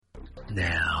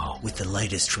Now, with the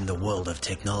latest from the world of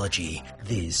technology,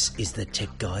 this is the Tech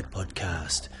Guide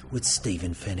Podcast with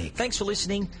Stephen Fennick. Thanks for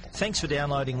listening. Thanks for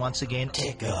downloading once again.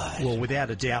 Tech Guide. Well, without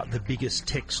a doubt, the biggest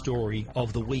tech story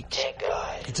of the week. Tech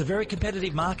Guide. It's a very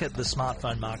competitive market, the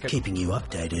smartphone market. Keeping you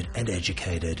updated and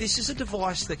educated. This is a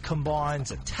device that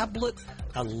combines a tablet,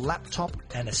 a laptop,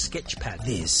 and a sketchpad.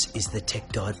 This is the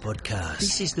Tech Guide Podcast.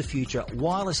 This is the future.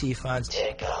 Wireless earphones.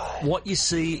 Tech Guide. What you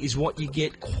see is what you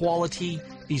get. Quality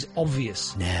is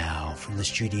obvious. Now, from the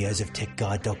studios of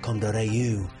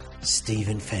techguide.com.au,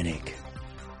 Stephen Fennick.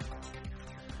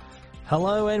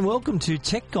 Hello and welcome to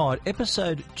Tech Guide,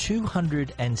 episode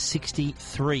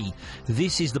 263.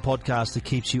 This is the podcast that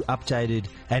keeps you updated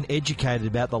and educated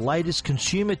about the latest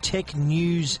consumer tech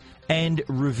news and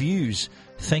reviews.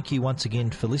 Thank you once again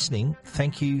for listening.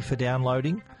 Thank you for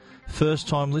downloading.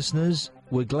 First-time listeners,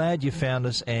 we're glad you found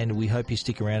us and we hope you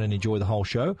stick around and enjoy the whole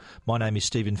show. My name is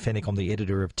Stephen Fennick. I'm the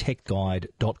editor of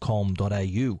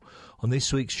techguide.com.au. On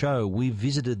this week's show, we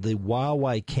visited the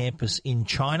Huawei campus in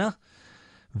China.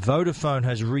 Vodafone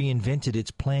has reinvented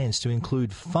its plans to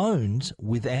include phones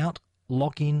without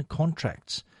lock-in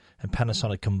contracts. And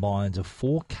Panasonic combines a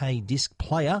 4K disc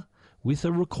player with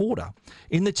a recorder.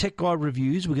 In the Tech Guide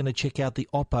reviews, we're going to check out the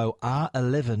Oppo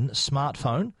R11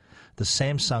 smartphone, the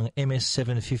Samsung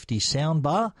MS750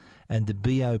 Soundbar, and the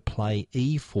Beoplay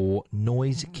E4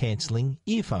 noise-cancelling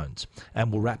earphones.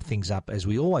 And we'll wrap things up, as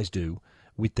we always do,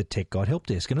 with the Tech Guide Help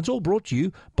Desk. And it's all brought to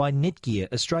you by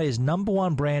Netgear, Australia's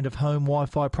 #1 brand of home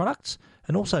Wi-Fi products,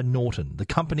 and also Norton, the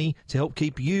company to help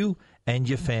keep you and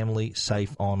your family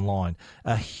safe online.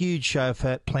 A huge show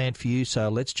planned for you, so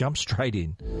let's jump straight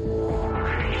in.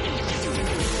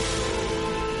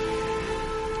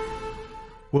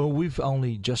 Well, we've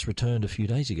only just returned a few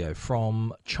days ago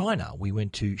from China. We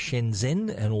went to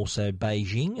Shenzhen and also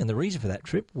Beijing, and the reason for that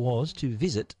trip was to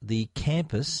visit the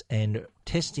campus and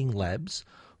testing labs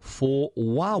for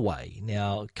Huawei.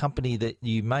 Now, a company that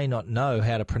you may not know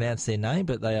how to pronounce their name,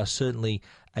 but they are certainly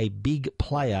a big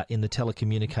player in the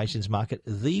telecommunications market,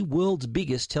 the world's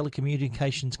biggest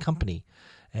telecommunications company.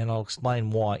 And I'll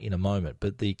explain why in a moment.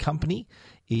 But the company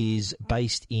is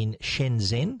based in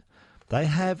Shenzhen. They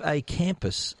have a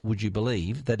campus, would you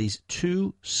believe, that is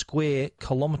 2 square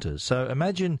kilometres. So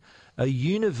imagine a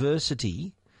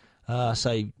university,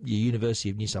 say your University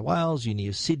of New South Wales, Uni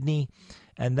of Sydney,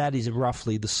 and that is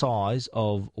roughly the size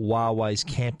of Huawei's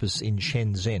campus in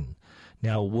Shenzhen.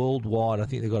 Now, worldwide, I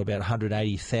think they've got about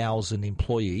 180,000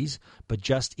 employees, but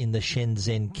just in the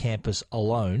Shenzhen campus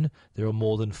alone, there are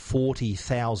more than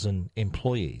 40,000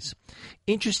 employees.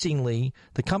 Interestingly,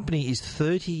 the company is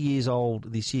 30 years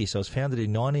old this year, so it was founded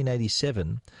in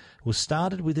 1987, was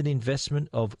started with an investment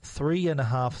of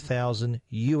 $3,500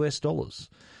 US.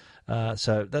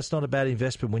 So that's not a bad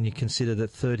investment when you consider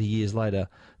that 30 years later,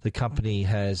 the company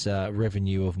has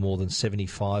revenue of more than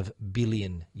 $75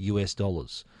 billion US.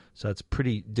 So it's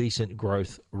pretty decent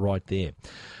growth right there.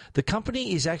 The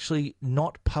company is actually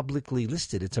not publicly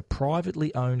listed. It's a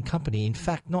privately owned company. In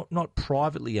fact, not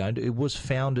privately owned. It was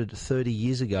founded 30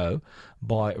 years ago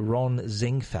by Ron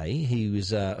Zhengfei. He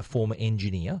was a former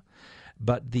engineer.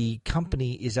 But the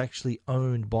company is actually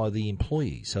owned by the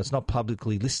employees, so it's not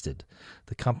publicly listed.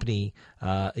 The company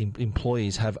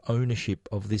employees have ownership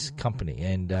of this company,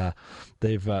 and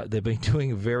they've been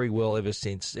doing very well ever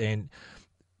since. And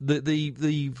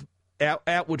the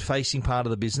outward-facing part of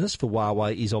the business for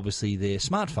Huawei is obviously their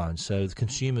smartphones. So the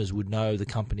consumers would know the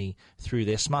company through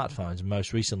their smartphones.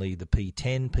 Most recently, the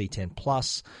P10, P10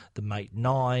 Plus, the Mate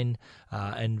 9,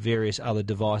 and various other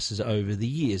devices over the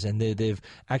years. And they've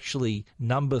actually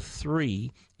number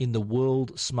 3 in the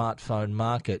world smartphone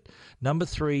market. Number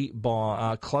 3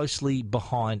 by closely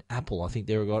behind Apple. I think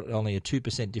they've got only a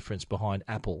 2% difference behind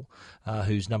Apple,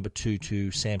 who's number 2 to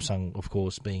Samsung, of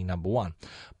course, being number 1.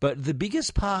 But the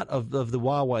biggest part of the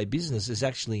Huawei business is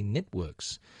actually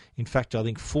networks. In fact, I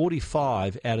think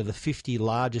 45 out of the 50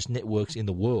 largest networks in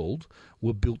the world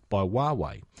were built by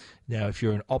Huawei. Now, if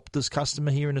you're an Optus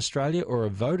customer here in Australia or a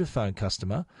Vodafone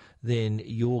customer, then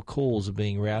your calls are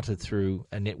being routed through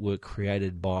a network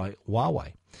created by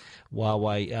Huawei.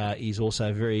 Huawei is also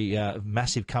a very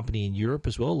massive company in Europe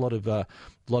as well. A lot of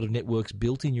networks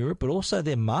built in Europe, but also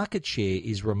their market share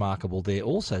is remarkable there.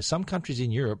 Also, some countries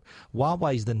in Europe,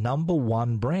 Huawei is the number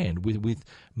 1 brand with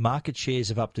market shares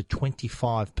of up to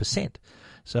 25%.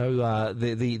 So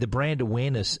the brand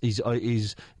awareness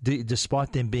is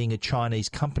despite them being a Chinese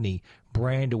company,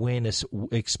 brand awareness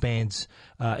extends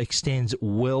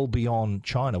well beyond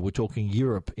China. We're talking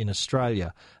Europe, in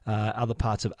Australia, other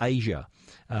parts of Asia,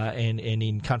 and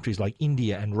in countries like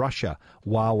India and Russia.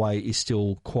 Huawei is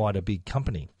still quite a big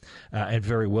company and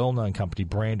very well-known company.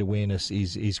 Brand awareness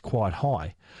is quite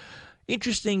high.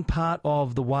 Interesting part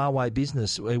of the Huawei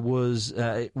business was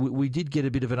we did get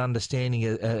a bit of an understanding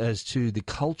as to the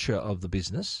culture of the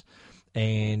business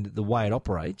and the way it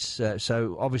operates.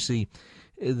 So obviously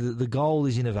the goal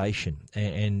is innovation,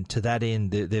 and to that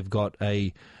end they've got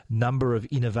a number of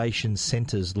innovation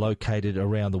centres located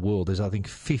around the world. There's, I think,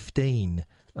 15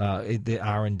 the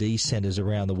R&D centres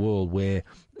around the world where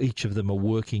each of them are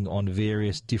working on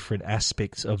various different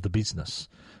aspects of the business.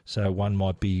 So one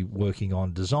might be working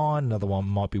on design, another one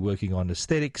might be working on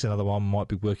aesthetics, another one might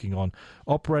be working on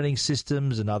operating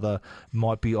systems, another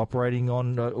might be operating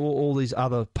on all these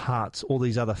other parts, all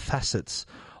these other facets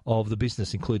of the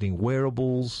business, including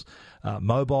wearables,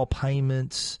 mobile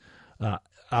payments,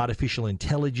 artificial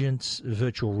intelligence,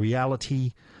 virtual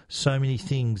reality, so many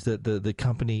things that the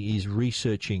company is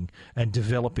researching and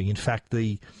developing. In fact,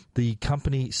 the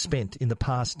company spent in the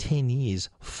past 10 years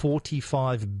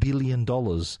 $45 billion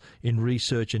in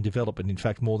research and development. In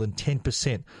fact, more than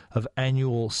 10% of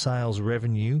annual sales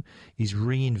revenue is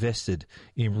reinvested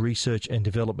in research and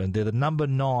development. They're the number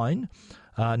nine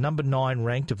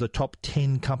ranked of the top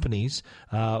 10 companies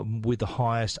with the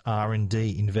highest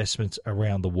R&D investments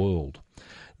around the world.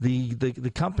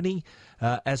 The company,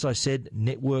 as I said,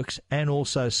 networks and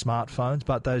also smartphones,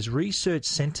 but those research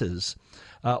centres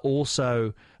are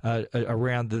also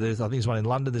around. I think there's one in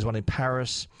London, there's one in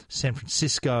Paris, San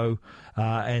Francisco,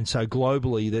 and so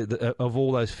globally, of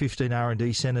all those 15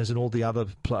 R&D centres and all the other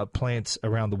plants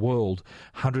around the world,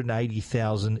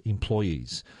 180,000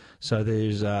 employees. So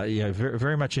there's very,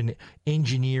 very much an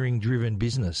engineering-driven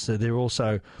business. So they're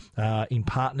also in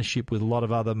partnership with a lot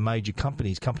of other major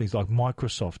companies like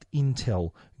Microsoft,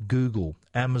 Intel, Google,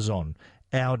 Amazon,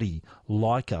 Audi,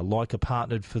 Leica. Leica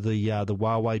partnered for the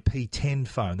Huawei P10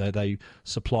 phone. They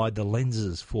supplied the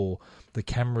lenses for the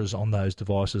cameras on those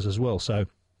devices as well. So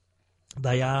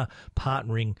they are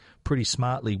partnering pretty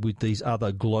smartly with these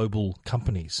other global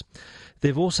companies.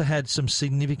 They've also had some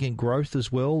significant growth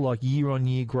as well, like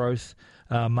year-on-year growth,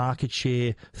 market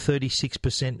share,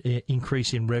 36%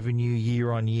 increase in revenue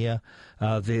year-on-year.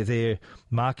 Their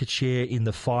market share in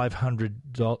the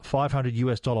 $500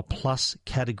 US dollar plus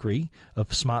category of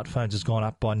smartphones has gone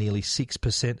up by nearly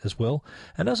 6% as well.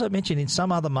 And as I mentioned, in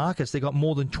some other markets, they got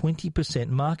more than 20%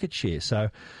 market share. So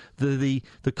the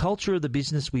culture of the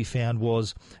business we found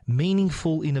was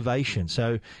meaningful innovation.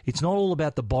 So it's not all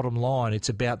about the bottom line. It's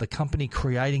about the company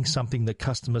creating something that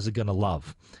customers are going to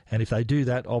love. And if they do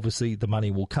that, obviously the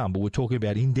money will come. But we're talking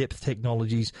about in-depth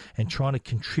technologies and trying to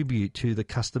contribute to the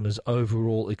customer's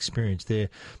overall experience there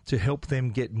to help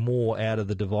them get more out of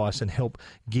the device and help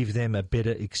give them a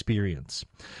better experience.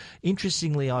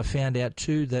 Interestingly, I found out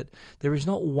too that there is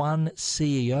not one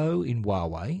CEO in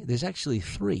Huawei. There's actually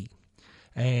three.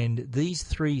 And these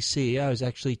three CEOs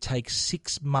actually take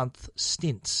 6-month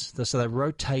stints. So they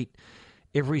rotate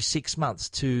every 6 months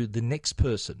to the next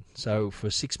person. So for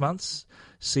 6 months,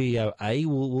 CEO A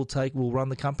will run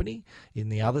the company. In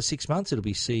the other 6 months, it'll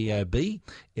be CEO B.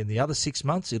 In the other 6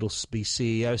 months, it'll be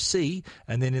CEO C.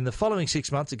 And then in the following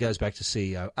 6 months, it goes back to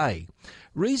CEO A.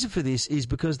 Reason for this is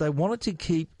because they wanted to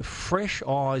keep fresh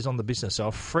eyes on the business, so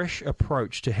a fresh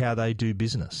approach to how they do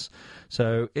business.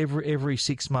 So every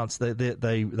 6 months,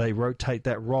 they rotate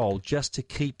that role just to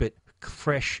keep it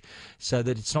fresh, so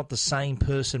that it's not the same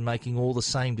person making all the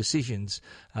same decisions.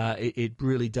 It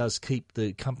really does keep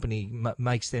the company,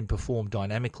 makes them perform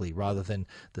dynamically rather than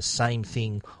the same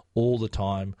thing all the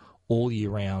time, all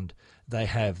year round. They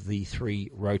have the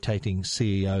three rotating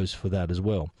CEOs for that as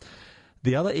well.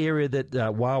 The other area that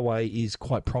Huawei is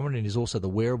quite prominent in is also the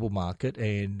wearable market,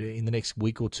 and in the next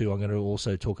week or two I'm going to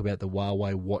also talk about the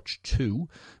Huawei Watch 2,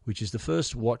 which is the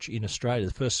first watch in Australia,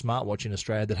 the first smartwatch in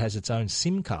Australia that has its own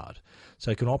SIM card,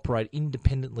 so it can operate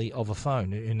independently of a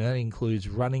phone, and that includes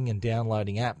running and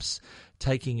downloading apps,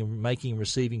 taking and making and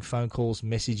receiving phone calls,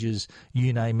 messages,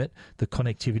 you name it. The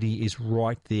connectivity is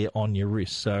right there on your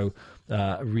wrist. So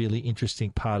a really interesting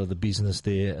part of the business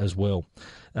there as well.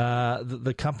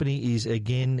 The company is,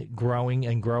 again, growing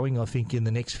and growing. I think in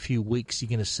the next few weeks you're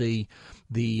going to see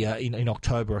in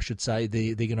October, I should say,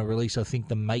 they're going to release, I think,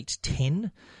 the Mate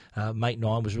 10. Mate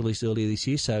 9 was released earlier this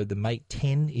year, so the Mate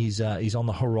 10 is on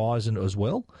the horizon as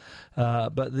well.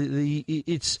 But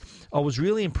I was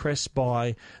really impressed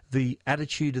by the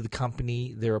attitude of the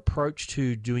company, their approach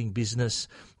to doing business,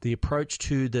 the approach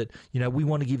to that, we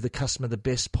want to give the customer the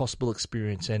best possible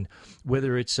experience, and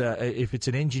whether it's if it's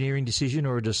an engineering decision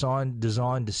or a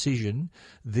design decision,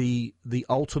 the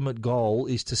ultimate goal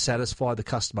is to satisfy the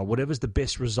customer. Whatever's the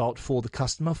best result for the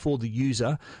customer, for the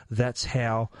user, that's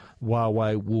how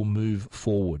Huawei will move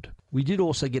forward. We did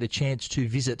also get a chance to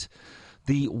visit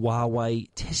the Huawei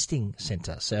testing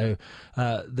center. So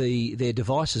their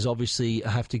devices obviously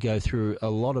have to go through a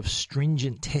lot of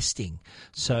stringent testing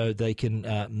so they can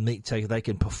they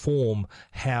can perform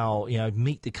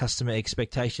meet the customer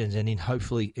expectations and then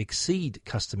hopefully exceed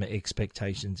customer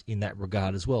expectations in that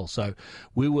regard as well. So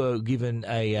we were given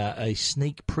a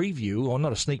sneak preview, or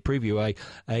not a sneak preview,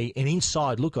 an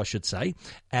inside look, I should say,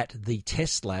 at the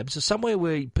test labs. So somewhere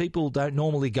where people don't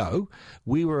normally go.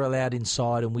 We were allowed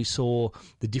inside and we saw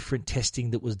the different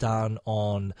testing that was done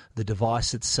on the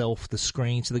device itself, the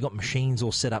screen. So they've got machines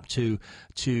all set up to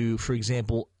for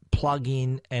example, plug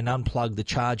in and unplug the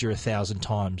charger 1,000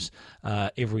 times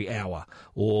every hour,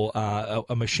 or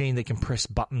a machine that can press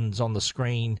buttons on the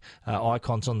screen,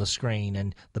 icons on the screen,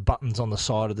 and the buttons on the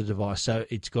side of the device. So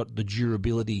it's got the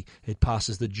durability, it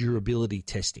passes the durability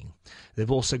testing.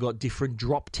 They've also got different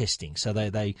drop testing. So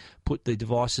they put the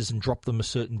devices and drop them a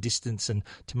certain distance and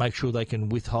to make sure they can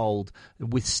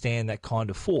withstand that kind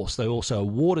of force. They also are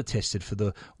water tested for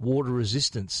the water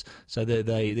resistance. So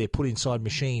they're put inside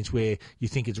machines where you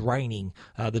think it's raining.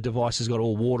 The device has got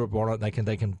all water on it. They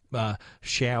can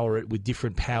shower it with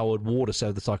different powered water. So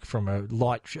it's like from a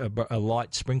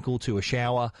light sprinkle to a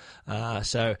shower.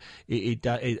 So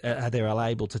they're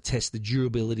able to test the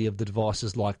durability of the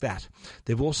devices like that.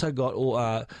 They've also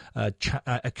got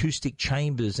acoustic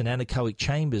chambers and anechoic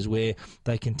chambers where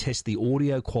they can test the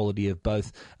audio quality of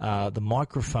both the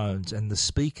microphones and the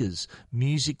speakers,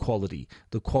 music quality,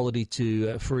 the quality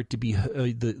for it to be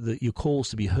your calls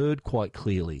to be heard quite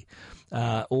clearly.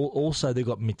 Also, they've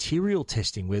got material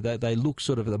testing where they look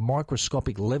sort of at the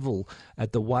microscopic level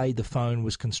at the way the phone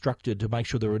was constructed to make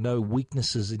sure there are no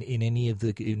weaknesses in any of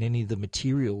the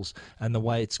materials and the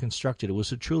way it's constructed. It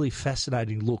was a truly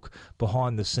fascinating look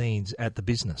behind the scenes at the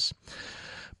business.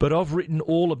 But I've written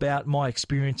all about my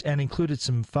experience and included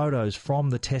some photos from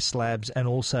the test labs and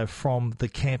also from the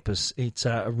campus. It's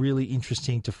really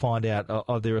interesting to find out.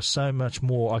 There are so much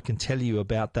more I can tell you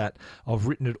about that. I've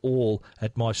written it all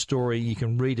at my story. You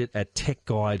can read it at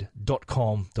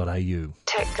techguide.com.au.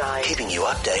 Tech Guide. Keeping you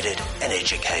updated and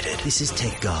educated. This is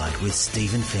Tech Guide with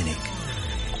Stephen Fennick.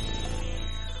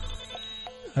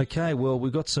 Okay, well,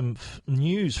 we got some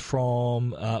news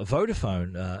from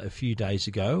Vodafone a few days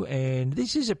ago, and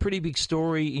this is a pretty big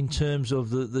story in terms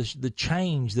of the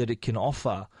change that it can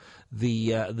offer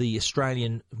the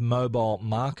Australian mobile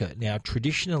market. Now,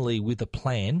 traditionally with a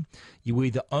plan, you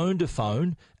either owned a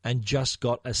phone and just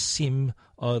got a SIM,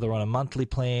 either on a monthly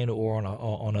plan or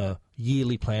on a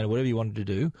yearly plan or whatever you wanted to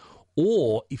do.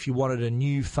 Or if you wanted a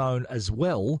new phone as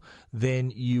well, then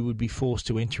you would be forced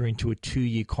to enter into a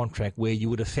 2-year contract where you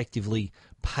would effectively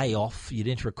you'd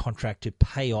enter a contract to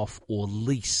pay off or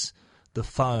lease the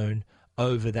phone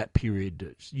over that period.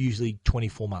 It's usually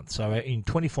 24 months. So in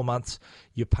 24 months,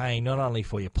 you're paying not only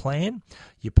for your plan,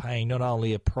 you're paying not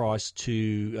only a price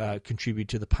to contribute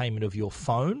to the payment of your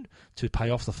phone, to pay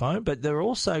off the phone, but there are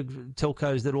also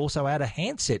telcos that also add a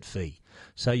handset fee.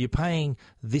 So you're paying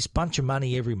this bunch of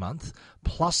money every month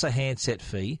plus a handset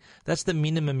fee. That's the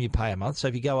minimum you pay a month. So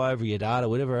if you go over your data,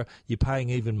 whatever, you're paying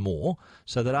even more.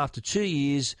 So that after 2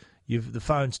 years, the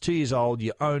phone's 2 years old,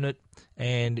 you own it,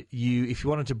 and if you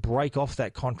wanted to break off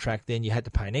that contract, then you had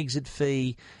to pay an exit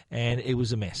fee, and it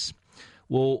was a mess.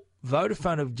 Well,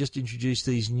 Vodafone have just introduced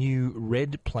these new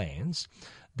red plans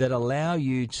that allow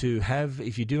you to have,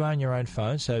 if you do own your own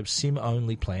phone, so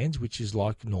SIM-only plans, which is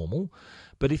like normal.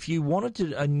 But if you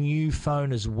wanted a new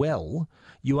phone as well,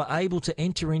 you are able to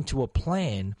enter into a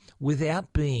plan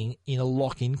without being in a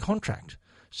lock-in contract.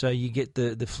 So you get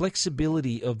the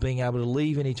flexibility of being able to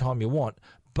leave anytime you want,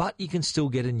 but you can still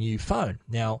get a new phone.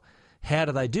 Now, how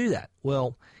do they do that?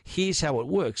 Well, here's how it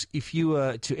works. If you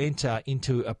were to enter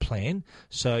into a plan,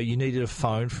 so you needed a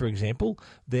phone, for example,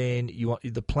 then you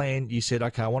said,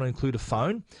 okay, I want to include a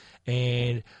phone.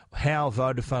 And how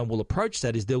Vodafone will approach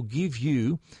that is they'll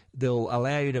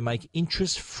allow you to make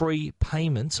interest-free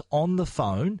payments on the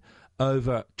phone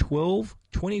over 12,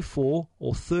 24,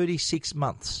 or 36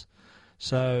 months.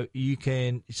 So you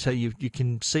can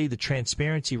see the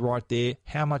transparency right there,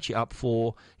 how much you're up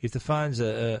for. If the phone's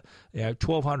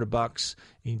 $1,200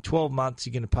 in 12 months,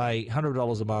 you're going to pay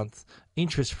 $100 a month,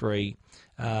 interest free,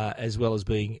 as well as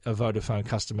being a Vodafone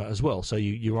customer as well. So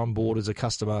you're on board as a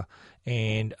customer,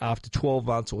 and after 12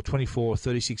 months or 24 or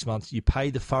 36 months, you pay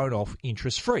the phone off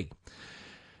interest free.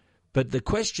 But the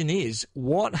question is,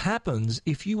 what happens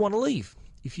if you want to leave?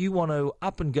 If you want to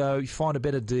up and go, you find a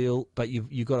better deal, but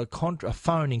you've got a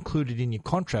phone included in your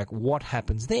contract, what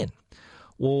happens then?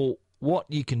 Well, what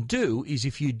you can do is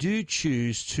if you do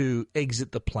choose to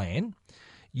exit the plan,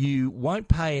 you won't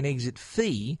pay an exit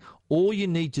fee. All you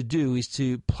need to do is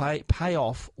to pay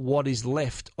off what is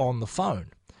left on the phone.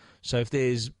 So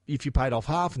if you paid off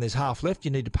half and there's half left,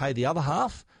 you need to pay the other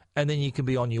half, and then you can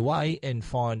be on your way and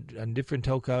find a different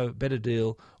telco, better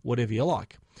deal, whatever you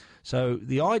like. So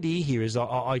the idea here is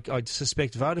I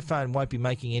suspect Vodafone won't be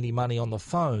making any money on the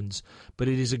phones, but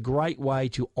it is a great way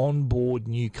to onboard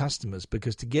new customers,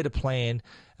 because to get a plan,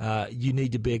 you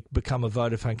need to become a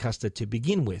Vodafone customer to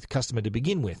begin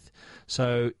with.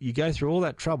 So you go through all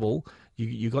that trouble.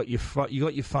 You got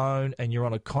your phone and you're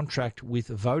on a contract with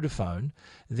Vodafone,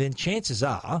 then chances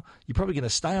are you're probably going to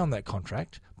stay on that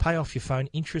contract, pay off your phone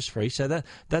interest-free. So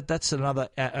that's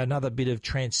another bit of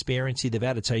transparency they've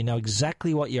added, so you know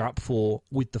exactly what you're up for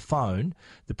with the phone.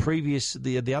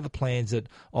 The other plans that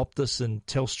Optus and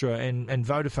Telstra and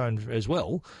Vodafone as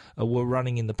well were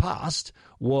running in the past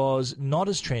was not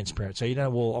as transparent. So you know,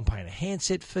 well, I'm paying a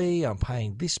handset fee, I'm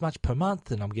paying this much per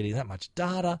month, and I'm getting that much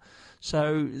data.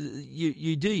 So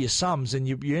you do your sums and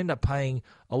you end up paying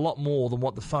a lot more than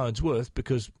what the phone's worth,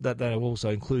 because that also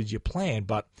includes your plan.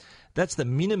 But that's the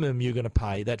minimum you're going to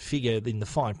pay, that figure in the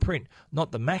fine print,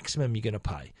 not the maximum you're going to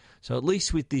pay. So at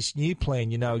least with this new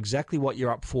plan, you know exactly what you're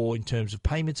up for in terms of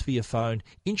payments for your phone,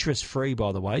 interest-free,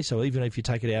 by the way. So even if you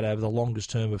take it out over the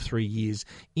longest term of 3 years,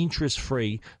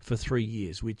 interest-free for 3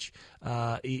 years, which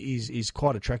is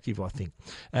quite attractive, I think.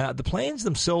 The plans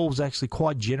themselves are actually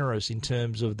quite generous in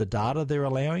terms of the data they're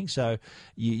allowing. So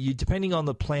you depending on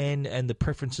the plan and the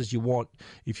preferences you want,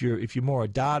 if you're more a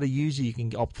data user, you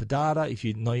can opt for data. If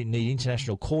you need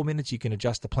international call minutes, you can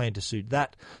adjust the plan to suit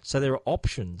that. So there are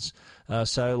options.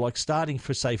 So like starting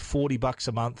for, say, $40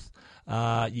 a month,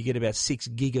 you get about 6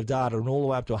 gig of data, and all the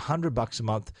way up to $100 a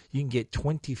month, you can get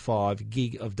 25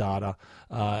 gig of data,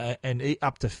 and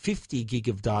up to 50 gig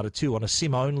of data too on a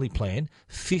SIM-only plan.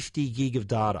 50 gig of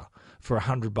data for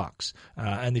 $100,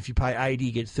 and if you pay 80,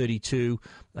 you get 32.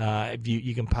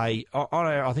 You can pay.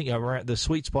 I think around the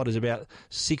sweet spot is about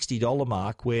 $60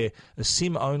 mark, where a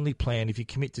SIM-only plan, if you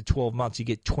commit to 12 months, you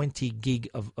get 20 gig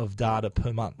of data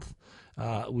per month.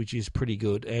 Which is pretty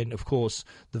good. And, of course,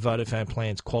 the Vodafone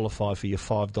plans qualify for your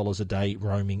 $5 a day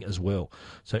roaming as well.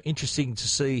 So interesting to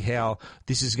see how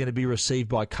this is going to be received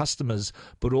by customers,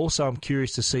 but also I'm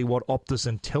curious to see what Optus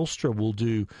and Telstra will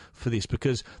do for this,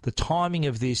 because the timing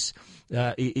of this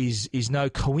is no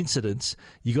coincidence.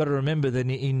 You got to remember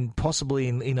that possibly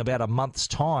in about a month's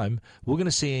time, we're going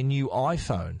to see a new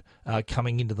iPhone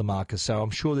coming into the market. So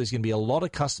I'm sure there's going to be a lot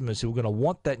of customers who are going to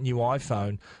want that new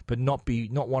iPhone, but not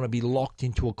want to be locked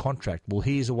into a contract. Well,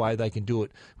 here's a way they can do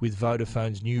it with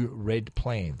Vodafone's new Red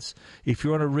plans. If you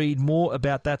want to read more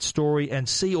about that story and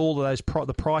see all of those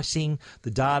the pricing,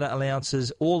 the data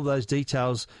allowances, all of those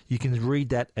details, you can read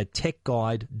that at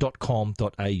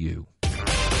techguide.com.au.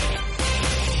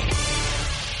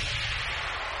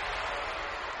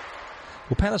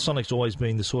 Well, Panasonic's always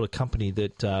been the sort of company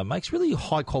that makes really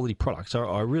high-quality products.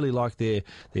 I really like their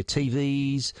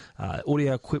TVs,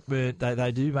 audio equipment.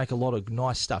 They do make a lot of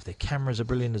nice stuff. Their cameras are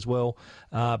brilliant as well.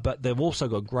 But they've also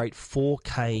got great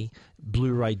 4K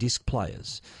Blu-ray disc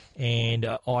players. And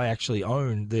I actually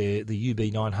own the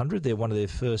UB900. They're one of their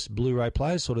first Blu-ray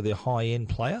players, sort of their high-end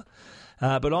player.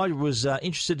 But I was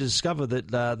interested to discover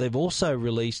that they've also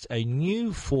released a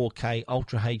new 4K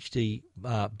Ultra HD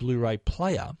Blu-ray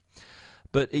player.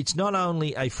 But it's not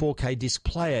only a 4K disc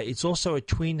player, it's also a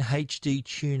Twin HD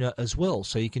tuner as well.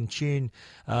 So you can tune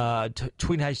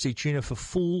Twin HD tuner for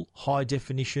full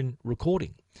high-definition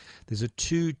recording. There's a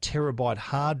 2 terabyte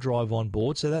hard drive on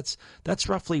board, so that's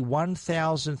roughly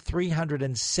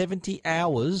 1,370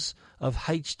 hours of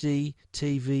HD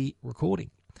TV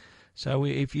recording. So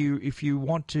if you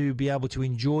want to be able to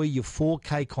enjoy your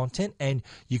 4K content, and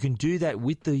you can do that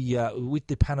with the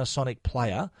Panasonic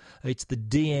player, it's the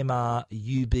DMR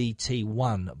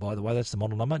UBT1. By the way, that's the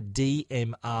model number,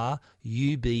 DMR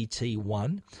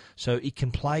UBT1. So it can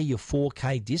play your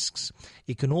 4K discs.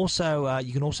 It can also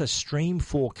you can also stream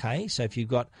 4K. So if you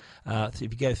go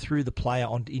through the player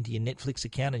into your Netflix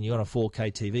account and you're on a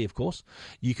 4K TV, of course,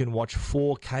 you can watch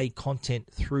 4K content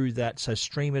through that. So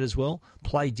stream it as well.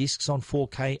 Play discs on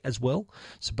 4K as well.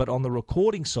 So, but on the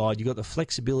recording side, you've got the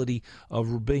flexibility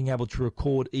of being able to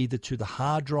record either to the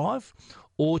hard drive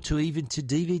or to even to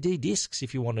DVD discs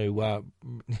if you want to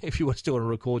if you still want to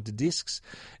record to discs.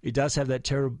 It does have that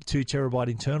 2 terabyte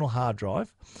internal hard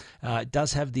drive. It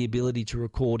does have the ability to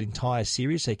record entire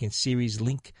series, so you can series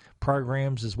link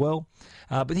programs as well.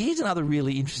 But here's another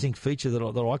really interesting feature that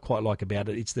I quite like about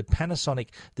it. It's the Panasonic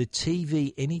the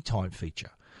TV Anytime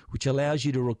feature, which allows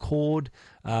you to record,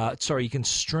 you can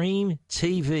stream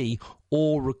TV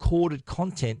or recorded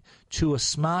content to a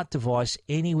smart device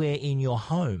anywhere in your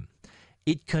home.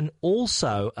 It can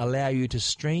also allow you to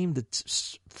stream the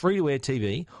free-to-air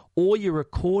TV or your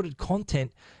recorded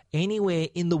content anywhere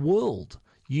in the world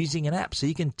using an app. So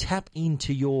you can tap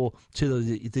into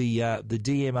the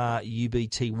DMR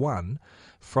UBT1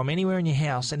 from anywhere in your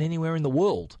house and anywhere in the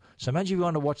world. So imagine if you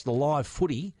want to watch the live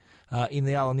footy on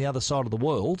the other side of the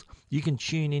world, you can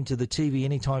tune into the TV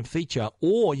Anytime feature,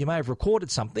 or you may have recorded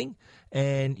something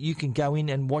and you can go in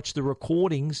and watch the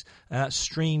recordings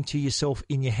stream to yourself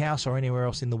in your house or anywhere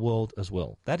else in the world as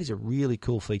well. That is a really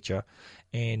cool feature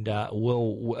and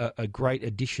a great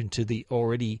addition to the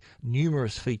already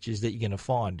numerous features that you're going to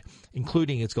find,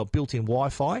 including it's got built-in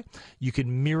Wi-Fi. You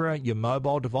can mirror your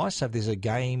mobile device. So if there's a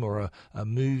game or a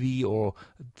movie or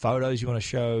photos you want to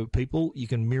show people, you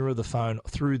can mirror the phone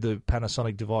through the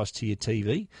Panasonic device to your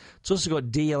TV. It's also got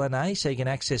DLNA, so you can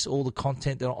access all the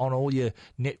content on all your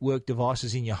network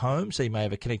devices in your home. So you may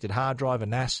have a connected hard drive, a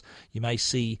NAS. You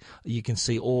can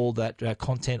see all that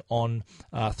content on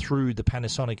through the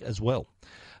Panasonic as well.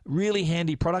 Really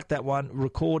handy product, that one,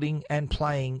 recording and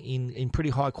playing in pretty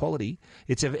high quality.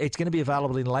 It's going to be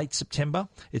available in late September.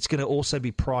 It's going to also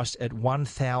be priced at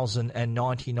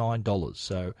 $1,099.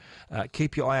 So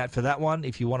keep your eye out for that one.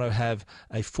 If you want to have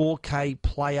a 4K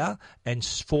player and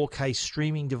 4K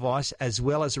streaming device as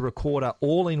well as a recorder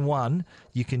all in one,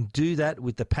 you can do that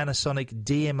with the Panasonic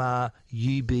DMR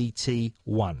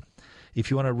UBT1. If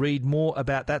you want to read more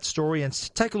about that story and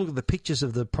take a look at the pictures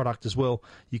of the product as well,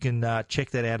 you can check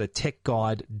that out at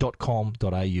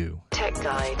techguide.com.au. Tech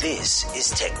Guide. This is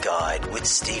Tech Guide with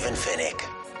Stephen Fennick.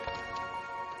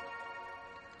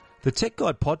 The Tech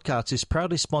Guide podcast is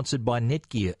proudly sponsored by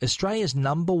Netgear, Australia's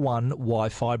 #1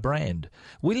 Wi-Fi brand.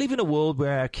 We live in a world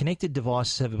where our connected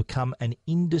devices have become an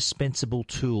indispensable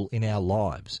tool in our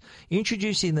lives.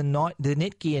 Introducing the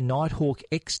Netgear Nighthawk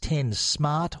X10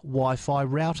 Smart Wi-Fi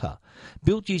Router.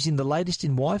 Built using the latest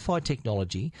in Wi-Fi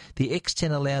technology, the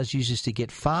X10 allows users to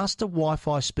get faster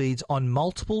Wi-Fi speeds on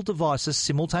multiple devices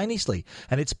simultaneously,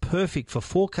 and it's perfect for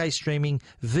 4K streaming,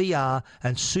 VR,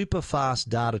 and super fast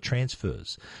data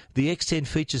transfers. The X10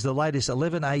 features the latest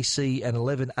 11AC and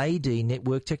 11AD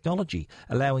network technology,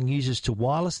 allowing users to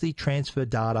wirelessly transfer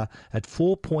data at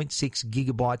 4.6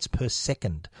 gigabytes per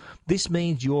second. This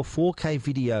means your 4K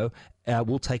video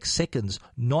will take seconds,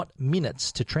 not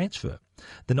minutes, to transfer.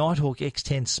 The Nighthawk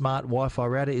X10 Smart Wi-Fi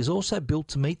Router is also built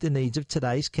to meet the needs of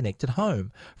today's connected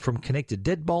home. From connected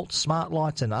deadbolts, smart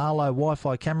lights and Arlo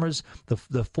Wi-Fi cameras, the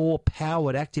 4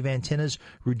 powered active antennas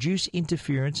reduce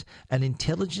interference and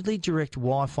intelligently direct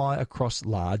Wi-Fi across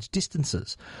large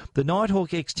distances. The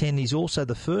Nighthawk X10 is also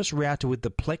the first router with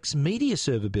the Plex media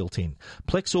server built in.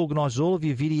 Plex organises all of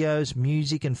your videos,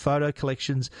 music and photo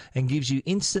collections and gives you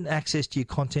instant access to your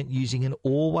content using an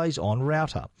always-on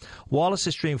router. Wireless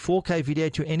to stream 4K video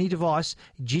to any device,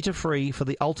 jitter-free for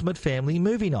the ultimate family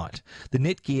movie night. The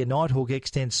Netgear Nighthawk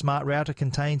X10 Smart Router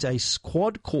contains a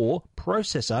quad-core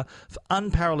processor for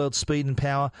unparalleled speed and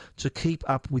power to keep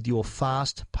up with your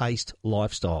fast-paced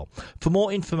lifestyle. For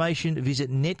more information,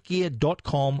 visit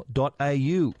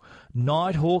netgear.com.au.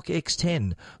 Nighthawk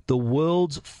X10, the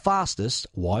world's fastest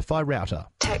Wi-Fi router.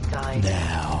 Tech Guide.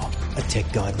 Now, a Tech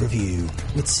Guide review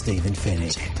with Stephen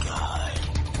Fennick. Tech Guide.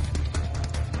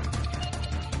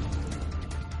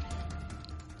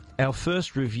 Our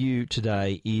first review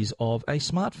today is of a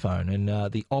smartphone, and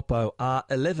the Oppo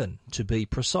R11 to be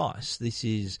precise. This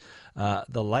is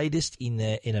the latest in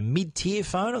a mid-tier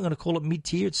phone. I'm going to call it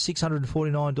mid-tier. It's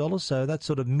 $649, so that's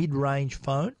sort of mid-range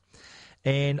phone.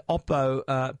 And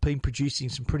Oppo been producing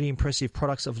some pretty impressive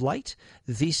products of late.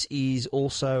 This is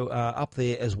also up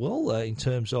there as well in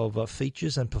terms of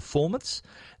features and performance.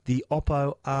 The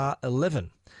Oppo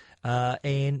R11.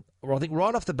 And I think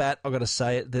right off the bat, I've got to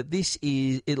say it that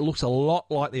it looks a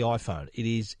lot like the iPhone. It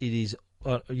is.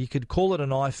 You could call it an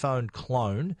iPhone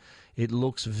clone. It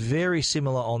looks very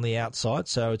similar on the outside,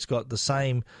 so it's got the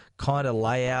same kind of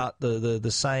layout,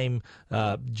 the same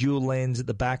dual lens at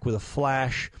the back with a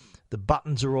flash. The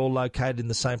buttons are all located in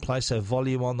the same place, so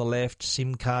volume on the left,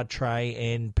 SIM card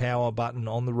tray, and power button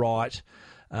on the right.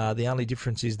 The only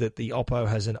difference is that the Oppo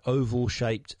has an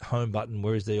oval-shaped home button,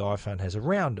 whereas the iPhone has a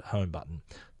round home button.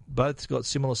 Both got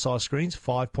similar size screens,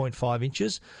 5.5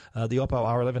 inches. The Oppo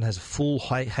R11 has a full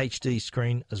HD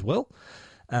screen as well.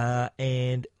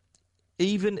 And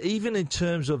even in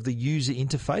terms of the user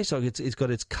interface, like it's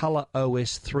got its Color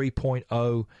OS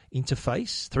 3.0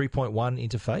 interface, 3.1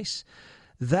 interface.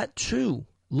 That too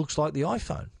looks like the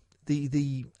iPhone.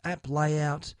 The app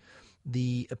layout,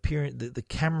 the appearance, the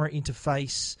camera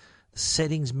interface, the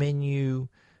settings menu,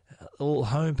 all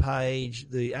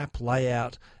homepage, the app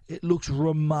layout, it looks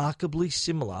remarkably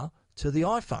similar to the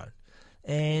iPhone.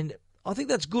 And I think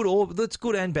that's good, or that's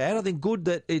good and bad. I think good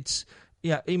that it's,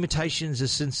 imitation's the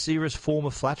sincerest form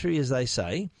of flattery, as they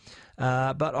say.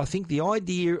 But I think the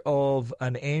idea of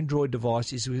an Android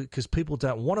device is because people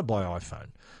don't want to buy iPhone.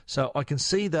 So I can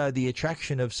see, though, the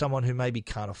attraction of someone who maybe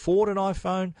can't afford an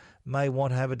iPhone may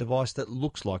want to have a device that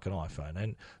looks like an iPhone.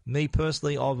 And me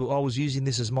personally, I was using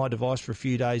this as my device for a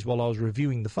few days while I was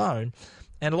reviewing the phone.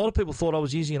 And a lot of people thought I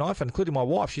was using an iPhone, including my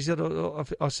wife. She said,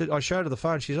 I showed her the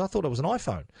phone. She said, I thought it was an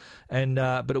iPhone. And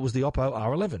but it was the Oppo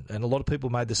R11. And a lot of people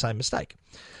made the same mistake.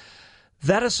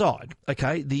 That aside,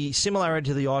 okay, the similarity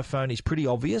to the iPhone is pretty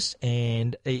obvious,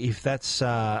 and if that's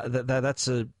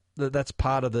that's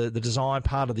part of the design,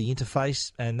 part of the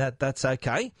interface, and that's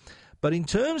okay. But in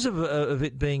terms of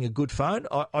it being a good phone,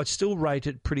 I'd still rate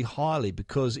it pretty highly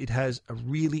because it has a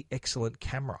really excellent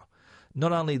camera.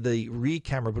 Not only the rear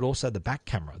camera, but also the back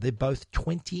camera. They're both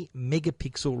 20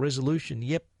 megapixel resolution.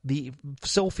 Yep, the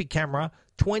selfie camera,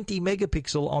 20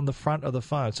 megapixel on the front of the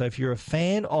phone. So if you're a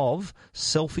fan of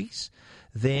selfies,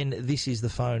 then this is the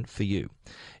phone for you.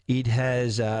 It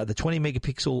has the 20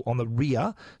 megapixel on the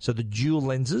rear, so the dual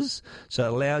lenses. So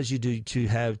it allows you to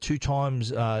have 2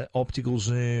 times optical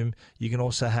zoom. You can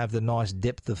also have the nice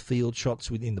depth of field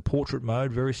shots within the portrait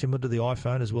mode, very similar to the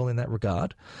iPhone as well in that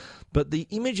regard. But the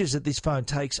images that this phone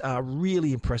takes are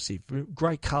really impressive.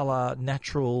 Great colour,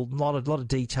 natural, a lot of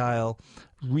detail,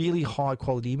 really high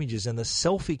quality images. And the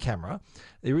selfie camera,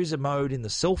 there is a mode in the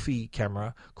selfie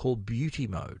camera called beauty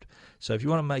mode. So if you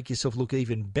want to make yourself look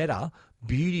even better,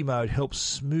 beauty mode helps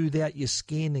smooth out your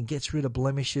skin and gets rid of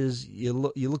blemishes. You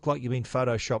look like you've been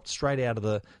photoshopped straight out of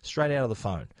the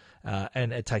phone.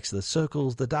 And it takes the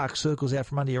circles, the dark circles out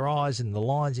from under your eyes and the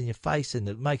lines in your face, and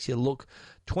it makes you look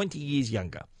 20 years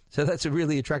younger. So that's a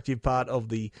really attractive part of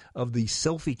the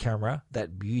selfie camera,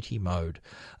 that beauty mode.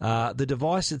 The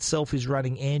device itself is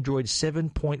running Android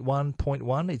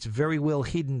 7.1.1. It's very well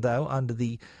hidden, though, under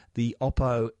the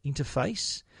Oppo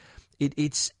interface.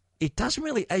 It doesn't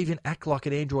really even act like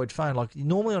an Android phone. Like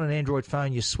normally on an Android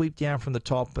phone, you sweep down from the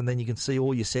top and then you can see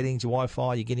all your settings, your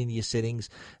Wi-Fi, you get into your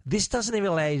settings. This doesn't even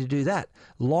allow you to do that.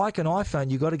 Like an iPhone,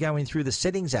 you've got to go in through the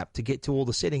settings app to get to all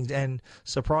the settings. And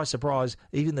surprise, surprise,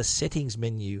 even the settings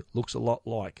menu looks a lot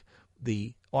like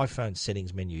the iPhone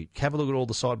settings menu. Have a look at all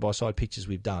the side-by-side pictures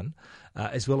we've done,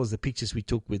 as well as the pictures we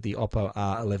took with the Oppo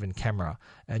R11 camera,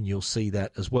 and you'll see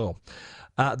that as well.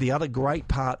 The other great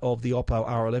part of the Oppo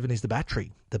R11 is the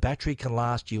battery. The battery can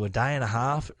last you a day and a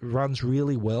half. It runs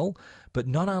really well. But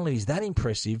not only is that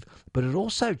impressive, but it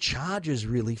also charges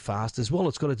really fast as well.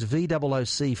 It's got its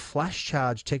VOOC flash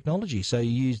charge technology. So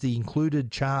you use the included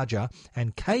charger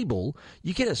and cable,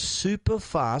 you get a super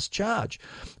fast charge.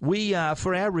 We,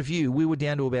 for our review, we were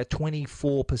down to about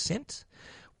 24%.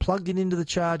 Plugged it into the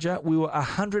charger, we were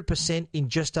 100% in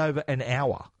just over an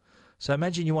hour. So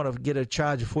imagine you want to get a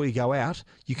charge before you go out.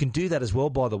 You can do that as well,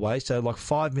 by the way. So like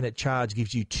 5-minute charge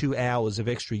gives you 2 hours of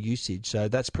extra usage. So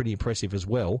that's pretty impressive as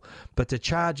well. But to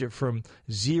charge it from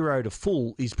 0 to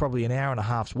full is probably an hour and a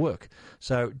half's work.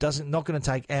 So not going to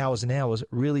take hours and hours,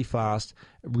 really fast,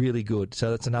 really good. So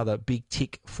that's another big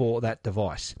tick for that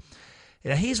device.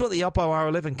 Now, here's what the Oppo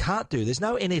R11 can't do. There's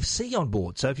no NFC on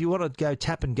board. So if you want to go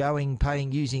tap and going,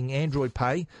 paying using Android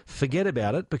Pay, forget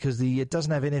about it because it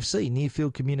doesn't have NFC,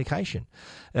 near-field communication.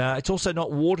 It's also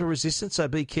not water resistant, so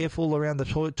be careful around the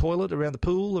toilet, around the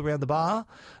pool, around the bar.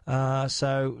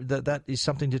 So that is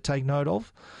something to take note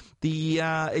of.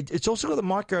 It's also got the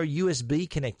micro USB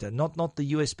connector, not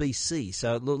the USB-C.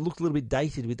 So it looked a little bit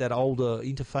dated with that older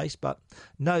interface, but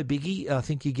no biggie. I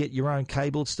think you get your own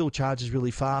cable. It still charges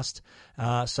really fast,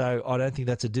 so I don't think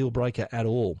that's a deal breaker at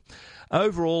all.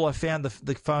 Overall, I found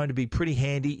the phone to be pretty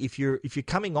handy. If you're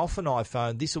coming off an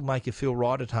iPhone, this will make you feel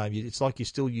right at home. It's like you're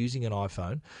still using an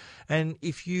iPhone. And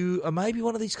if you are maybe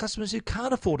one of these customers who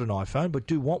can't afford an iPhone but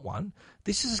do want one,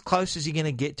 this is as close as you're going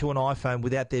to get to an iPhone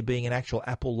without there being an actual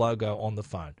Apple logo on the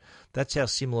phone. That's how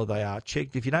similar they are.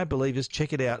 If you don't believe us,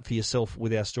 check it out for yourself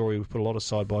with our story. We've put a lot of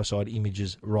side-by-side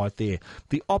images right there.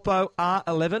 The Oppo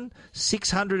R11,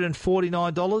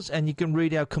 $649, and you can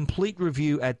read our complete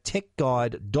review at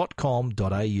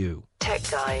techguide.com.au. Tech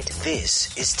Guide.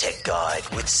 This is Tech Guide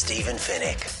with Stephen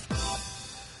Fennick.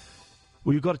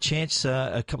 We got a chance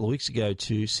a couple of weeks ago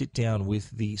to sit down with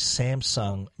the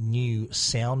Samsung new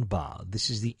soundbar. This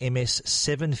is the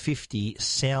MS750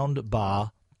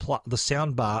 Soundbar. The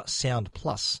Soundbar Sound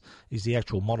Plus is the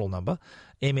actual model number.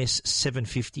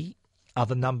 MS750 are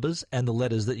the numbers and the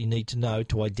letters that you need to know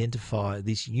to identify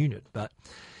this unit. But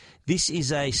this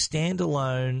is a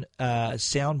standalone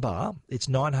soundbar. It's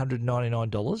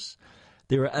 $999.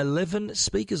 There are 11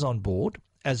 speakers on board,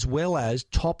 as well as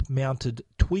top-mounted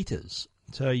tweeters.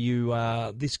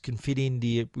 So this can fit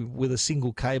into with a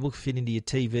single cable, fit into your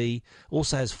TV.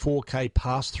 Also has 4K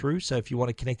pass-through, so if you want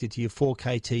to connect it to your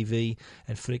 4K TV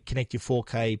and connect your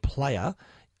 4K player,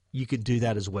 you could do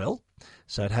that as well.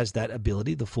 So it has that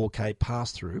ability, the 4K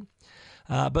pass-through.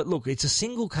 But look, it's a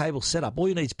single cable setup. All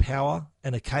you need is power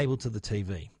and a cable to the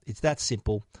TV. It's that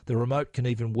simple. The remote can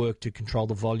even work to control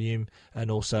the volume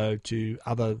and also to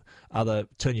other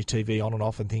turn your TV on and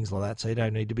off and things like that. So you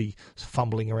don't need to be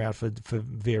fumbling around for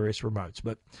various remotes.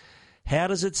 But how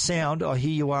does it sound? I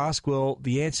hear you ask. Well,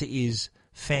 the answer is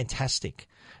fantastic.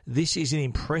 This is an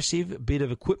impressive bit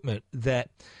of equipment that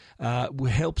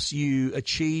helps you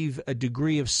achieve a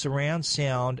degree of surround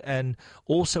sound, and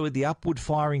also with the upward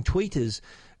firing tweeters,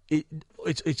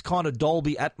 it's kind of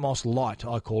Dolby Atmos light,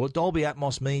 I call it. Dolby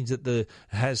Atmos means that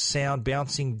has sound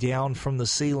bouncing down from the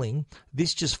ceiling.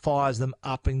 This just fires them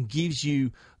up and gives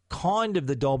you kind of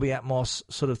the Dolby Atmos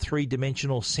sort of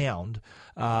three-dimensional sound,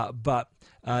 but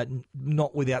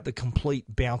not without the complete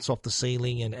bounce off the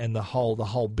ceiling and the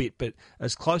whole bit, but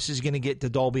as close as you're going to get to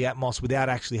Dolby Atmos without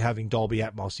actually having Dolby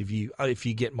Atmos, if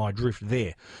you get my drift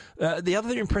there. The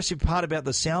other impressive part about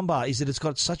the soundbar is that it's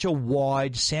got such a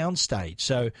wide sound stage.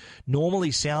 So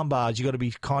normally soundbars, you've got to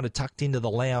be kind of tucked into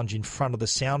the lounge in front of the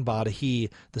soundbar to hear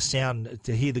the sound,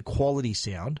 to hear the quality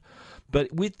sound.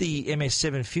 But with the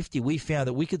MS750, we found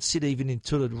that we could sit even in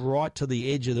sort of right to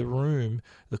the edge of the room,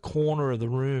 the corner of the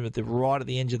room, right at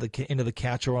the end of the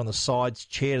couch or on the sides,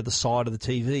 chair to the side of the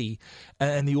TV,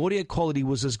 and the audio quality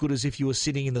was as good as if you were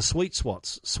sitting in the sweet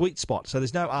spot. So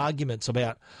there's no arguments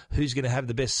about who's going to have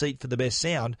the best seat for the best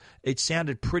sound. It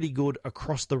sounded pretty good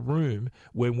across the room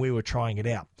when we were trying it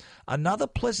out. Another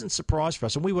pleasant surprise for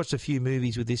us, and we watched a few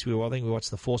movies with this. I think we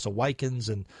watched The Force Awakens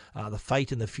and The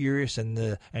Fate and the Furious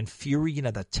and Fury.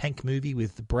 The tank movie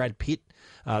with Brad Pitt.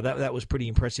 That was pretty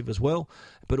impressive as well.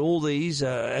 But all these,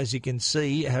 as you can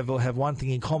see, have one thing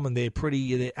in common. They're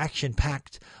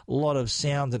action-packed, a lot of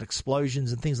sounds and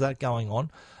explosions and things like that going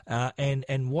on.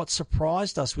 And what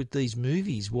surprised us with these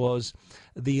movies was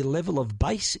the level of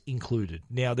bass included.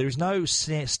 Now, there's no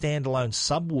standalone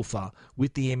subwoofer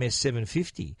with the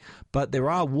MS750, but there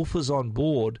are woofers on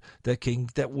board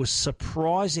that was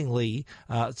surprisingly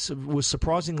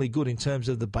good in terms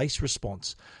of the bass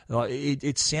response.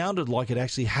 It sounded like it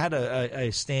actually had a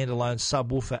standalone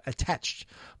subwoofer attached,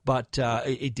 but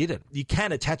it didn't. You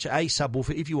can attach a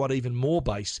subwoofer if you want even more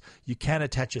bass. You can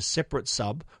attach a separate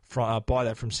sub, buy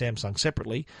that from Samsung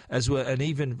separately, as well, and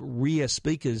even rear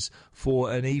speakers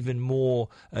for an even more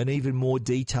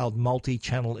detailed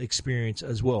multi-channel experience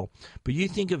as well. But you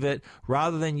think of it,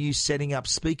 rather than you setting up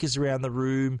speakers around the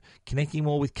room, connecting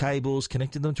more with cables,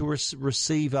 connecting them to a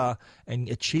receiver, and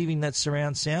achieving that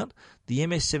surround sound, the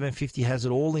MS750 has it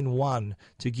all in one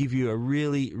to give you a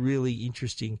really, really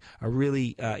interesting, a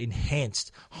really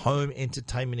enhanced home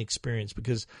entertainment experience.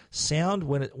 Because sound,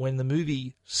 when the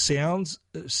movie sounds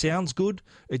good,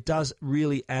 it does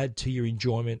really add to your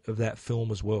enjoyment of that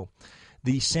film as well.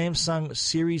 The Samsung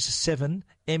Series 7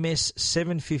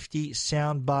 MS750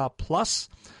 Soundbar Plus,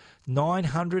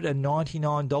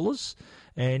 $999.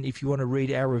 And if you want to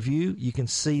read our review, you can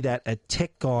see that at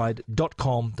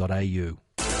techguide.com.au.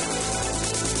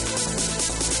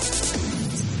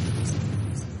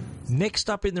 Next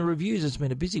up in the reviews, it's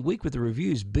been a busy week with the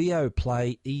reviews.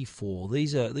 Beoplay E4.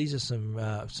 These are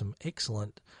some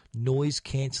excellent noise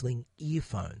cancelling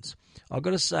earphones. I've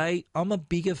got to say, I'm a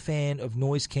bigger fan of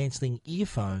noise cancelling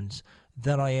earphones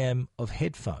than I am of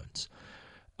headphones.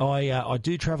 I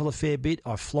do travel a fair bit.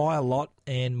 I fly a lot,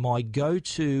 and my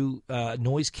go-to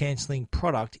noise cancelling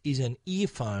product is an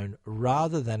earphone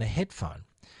rather than a headphone.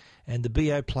 And the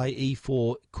Beoplay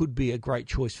E4 could be a great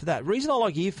choice for that. The reason I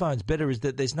like earphones better is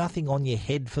that there's nothing on your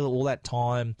head for all that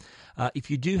time.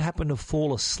 If you do happen to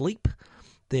fall asleep,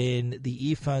 then the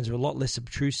earphones are a lot less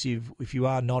obtrusive if you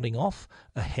are nodding off.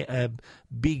 A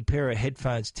big pair of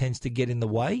headphones tends to get in the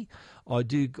way. I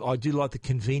do like the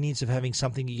convenience of having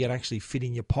something you can actually fit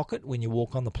in your pocket when you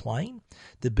walk on the plane.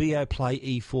 The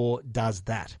Beoplay E4 does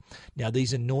that. Now,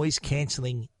 these are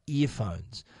noise-cancelling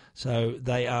earphones. So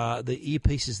they are, the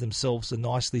earpieces themselves are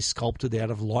nicely sculpted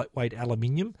out of lightweight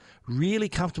aluminium. Really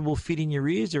comfortable fit in your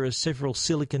ears. There are several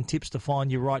silicone tips to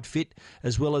find your right fit,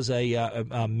 as well as a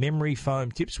memory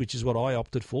foam tips, which is what I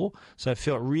opted for. So it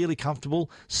felt really comfortable,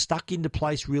 stuck into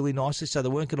place really nicely, so they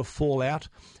weren't going to fall out.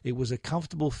 It was a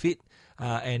comfortable fit.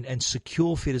 And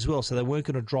secure fit as well, so they weren't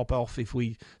going to drop off.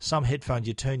 Some headphones,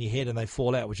 you turn your head and they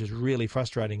fall out, which is really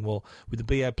frustrating. Well, with the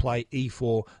Beoplay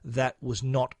E4, that was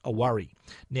not a worry.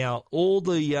 Now, all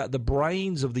the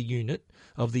brains of the unit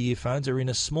of the earphones are in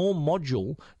a small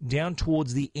module down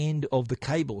towards the end of the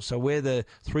cable. So where the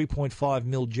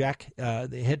 3.5mm jack,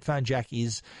 the headphone jack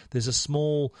is, there's a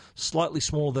small, slightly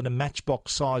smaller than a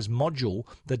matchbox size module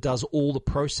that does all the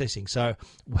processing. So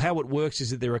how it works is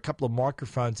that there are a couple of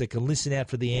microphones that can listen out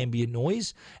for the ambient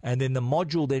noise, and then the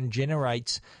module then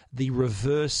generates the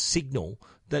reverse signal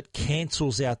that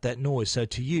cancels out that noise. So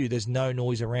to you, there's no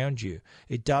noise around you.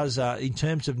 It does, in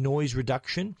terms of noise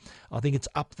reduction, I think it's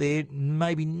up there,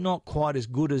 maybe not quite as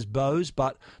good as Bose,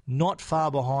 but not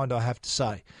far behind, I have to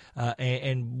say.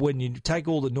 And when you take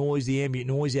all the noise, the ambient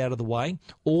noise out of the way,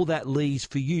 all that leaves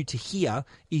for you to hear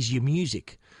is your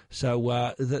music.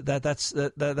 So that's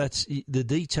the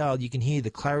detail you can hear,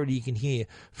 the clarity you can hear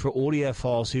for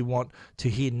audiophiles who want to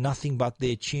hear nothing but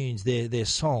their tunes, their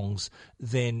songs.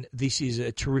 Then this is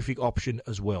a terrific option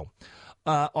as well.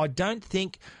 I don't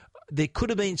think there could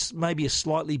have been maybe a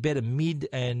slightly better mid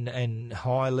and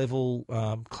high level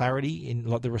clarity in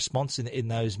like the response in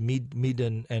those mid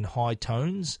and high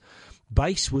tones.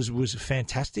 Bass was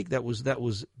fantastic. That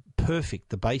was perfect,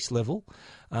 the bass level.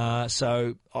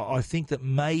 So I think that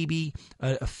maybe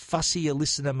a fussier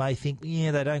listener may think,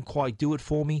 yeah, they don't quite do it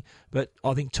for me. But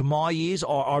I think to my ears,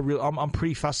 I'm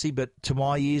pretty fussy, but to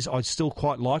my ears, I still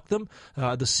quite like them.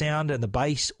 The sound and the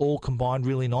bass all combined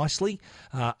really nicely.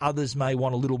 Others may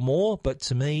want a little more, but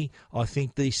to me, I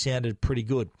think these sounded pretty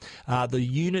good. The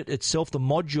unit itself, the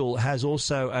module, has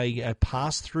also a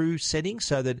pass-through setting,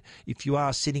 so that if you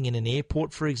are sitting in an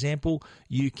airport, for example,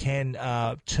 you can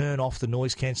turn off the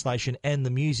noise cancellation and the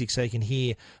music, so you can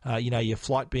hear, your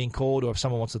flight being called, or if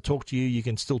someone wants to talk to you, you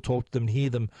can still talk to them and hear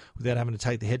them without having to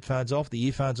take the headphones off, the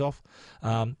earphones off.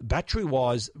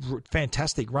 Battery-wise,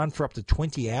 fantastic. Run for up to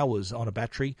 20 hours on a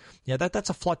battery. That's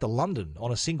a flight to London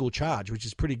on a single charge, which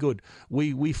is pretty good.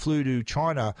 We flew to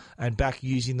China and back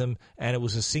using them, and it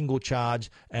was a single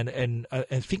charge, and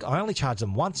I think I only charged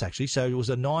them once, actually, so it was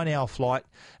a 9-hour flight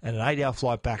and an 8-hour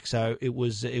flight back, so it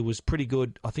was pretty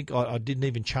good. I think I didn't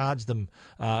even charge them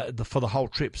for the whole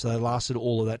trip, so they lasted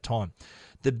all of that time.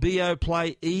 The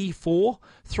Beoplay E4,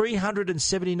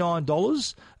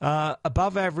 $379,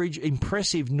 above average,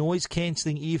 impressive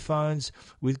noise-cancelling earphones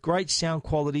with great sound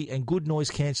quality and good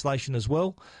noise cancellation as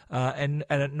well, and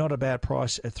at not a bad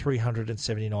price at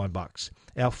 $379.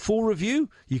 Our full review,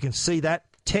 you can see that,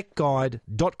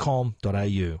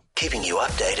 techguide.com.au. Keeping you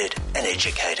updated and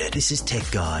educated. This is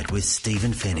Tech Guide with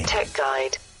Stephen Fennick. Tech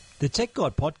Guide. The Tech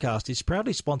Guide podcast is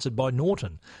proudly sponsored by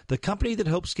Norton, the company that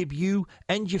helps keep you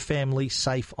and your family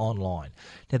safe online.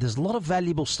 Now, there's a lot of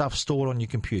valuable stuff stored on your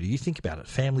computer. You think about it,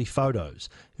 family photos,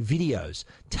 videos,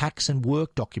 tax and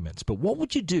work documents. But what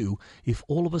would you do if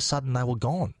all of a sudden they were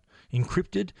gone?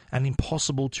 Encrypted and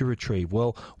impossible to retrieve.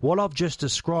 Well, what I've just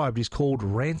described is called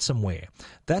ransomware.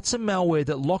 That's a malware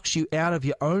that locks you out of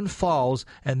your own files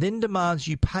and then demands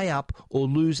you pay up or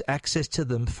lose access to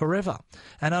them forever.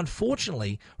 And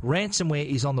unfortunately, ransomware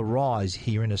is on the rise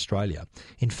here in Australia.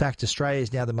 In fact, Australia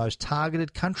is now the most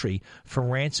targeted country for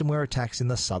ransomware attacks in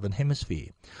the Southern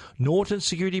Hemisphere. Norton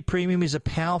Security Premium is a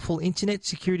powerful internet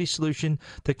security solution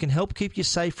that can help keep you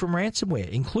safe from ransomware,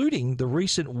 including the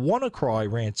recent WannaCry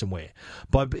ransomware.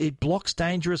 But it blocks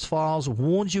dangerous files,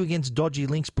 warns you against dodgy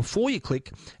links before you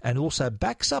click, and also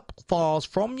backs up files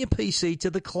from your PC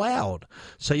to the cloud,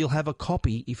 so you'll have a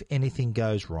copy if anything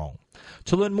goes wrong.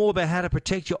 To learn more about how to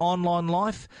protect your online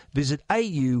life, visit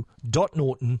au.norton.com.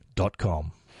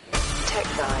 Tech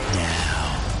Guide.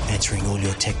 Now, answering all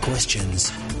your tech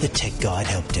questions, the Tech Guide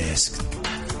Help Desk.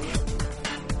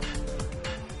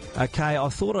 Okay, I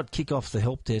thought I'd kick off the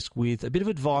help desk with a bit of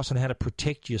advice on how to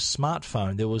protect your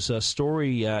smartphone. There was a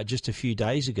story just a few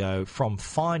days ago from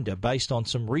Finder based on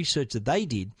some research that they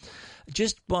did,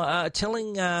 just by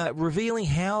revealing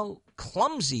how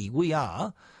clumsy we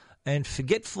are and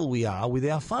forgetful we are with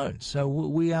our phones. So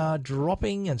we are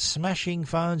dropping and smashing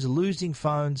phones, losing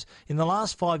phones. In the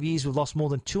last 5 years, we've lost more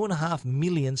than 2.5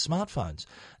 million smartphones.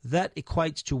 That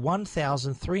equates to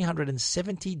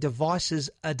 1,370 devices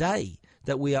a day.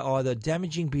 that we are either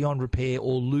damaging beyond repair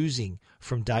or losing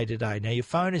from day to day. Now, your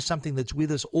phone is something that's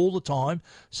with us all the time,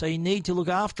 so you need to look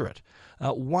after it.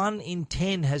 1 in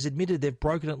 10 has admitted they've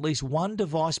broken at least one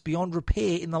device beyond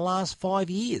repair in the last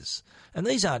 5 years. And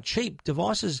these aren't cheap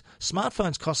devices.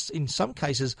 Smartphones cost, in some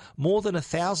cases, more than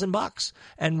 $1,000,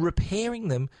 and repairing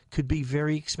them could be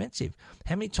very expensive.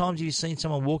 How many times have you seen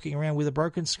someone walking around with a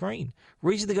broken screen?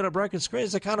 Reason they got a broken screen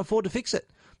is they can't afford to fix it.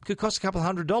 It could cost a couple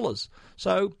of $100s.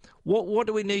 So what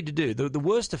do we need to do? The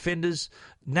worst offenders,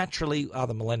 naturally, are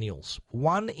the millennials.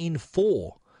 1 in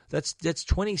 4. That's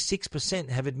 26%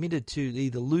 have admitted to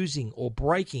either losing or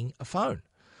breaking a phone.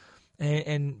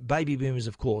 And baby boomers,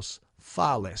 of course,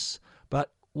 far less.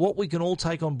 But what we can all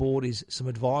take on board is some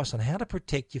advice on how to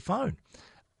protect your phone.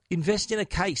 Invest in a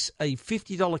case. A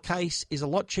 $50 case is a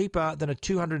lot cheaper than a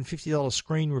 $250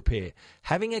 screen repair.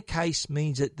 Having a case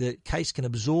means that the case can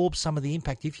absorb some of the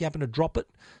impact if you happen to drop it.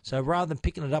 So rather than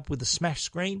picking it up with a smashed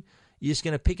screen, you're just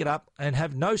going to pick it up and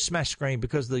have no smashed screen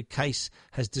because the case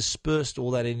has dispersed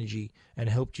all that energy and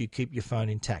helped you keep your phone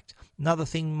intact. Another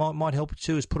thing might help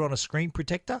too is put on a screen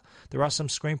protector. There are some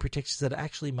screen protectors that are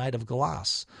actually made of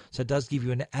glass, so it does give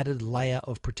you an added layer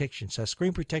of protection. So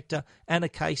screen protector and a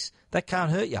case, that can't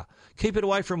hurt you. Keep it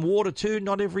away from water too.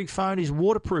 Not every phone is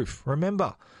waterproof.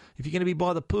 Remember, if you're going to be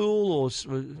by the pool or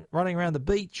running around the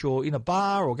beach or in a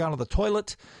bar or going to the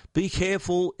toilet, be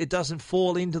careful it doesn't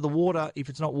fall into the water if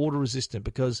it's not water resistant,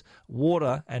 because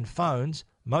water and phones,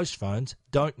 most phones,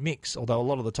 don't mix, although a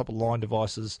lot of the top-of-the-line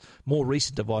devices, more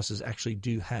recent devices, actually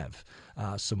do have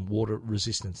some water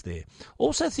resistance there.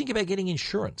 Also think about getting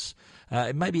insurance.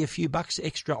 It may be a few bucks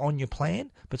extra on your plan,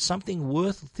 but something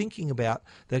worth thinking about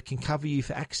that can cover you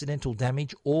for accidental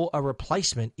damage or a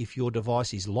replacement if your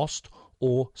device is lost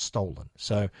or stolen.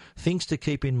 So things to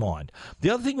keep in mind. The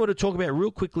other thing I want to talk about real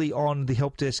quickly on the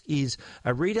help desk is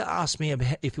a reader asked me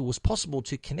if it was possible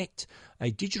to connect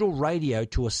a digital radio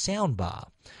to a soundbar.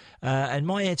 And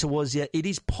my answer was, yeah, it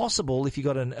is possible if you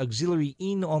got an auxiliary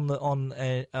in on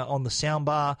the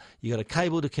soundbar, you got a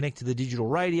cable to connect to the digital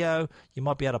radio, you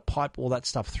might be able to pipe all that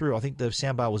stuff through. I think the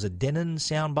soundbar was a Denon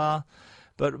soundbar.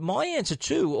 But my answer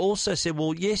too also said,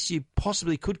 well, yes, you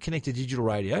possibly could connect a digital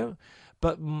radio,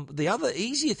 but the other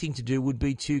easier thing to do would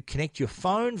be to connect your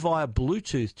phone via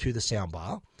Bluetooth to the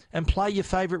soundbar and play your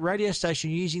favourite radio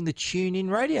station using the TuneIn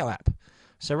radio app.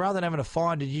 So rather than having to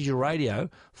find a digital radio,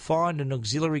 find an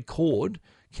auxiliary cord,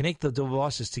 connect the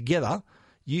devices together,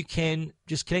 you can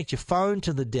just connect your phone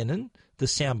to the Denon, the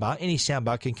soundbar. Any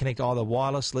soundbar can connect either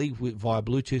wirelessly via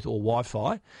Bluetooth or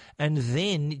Wi-Fi, and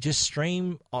then just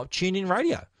stream TuneIn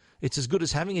radio. It's as good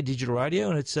as having a digital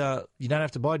radio, and it's you don't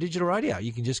have to buy a digital radio.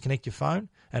 You can just connect your phone,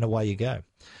 and away you go.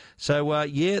 So,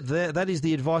 that is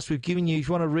the advice we've given you. If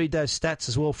you want to read those stats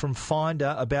as well from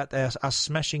Finder about us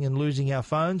smashing and losing our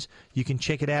phones, you can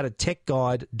check it out at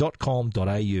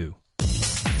techguide.com.au.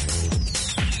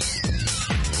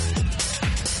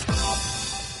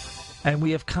 And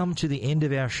we have come to the end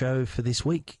of our show for this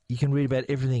week. You can read about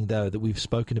everything, though, that we've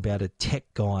spoken about at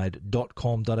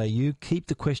techguide.com.au. Keep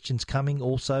the questions coming.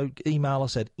 Also, email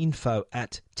us at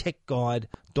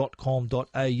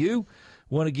info@techguide.com.au.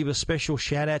 We want to give a special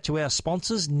shout-out to our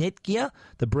sponsors, Netgear,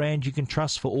 the brand you can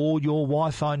trust for all your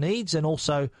Wi-Fi needs, and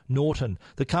also Norton,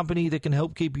 the company that can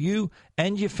help keep you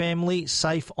and your family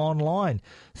safe online.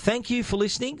 Thank you for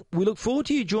listening. We look forward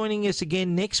to you joining us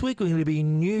again next week. We're going to be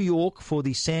in New York for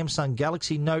the Samsung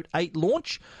Galaxy Note 8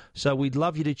 launch, so we'd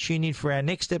love you to tune in for our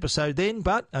next episode then.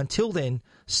 But until then,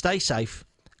 stay safe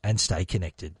and stay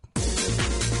connected.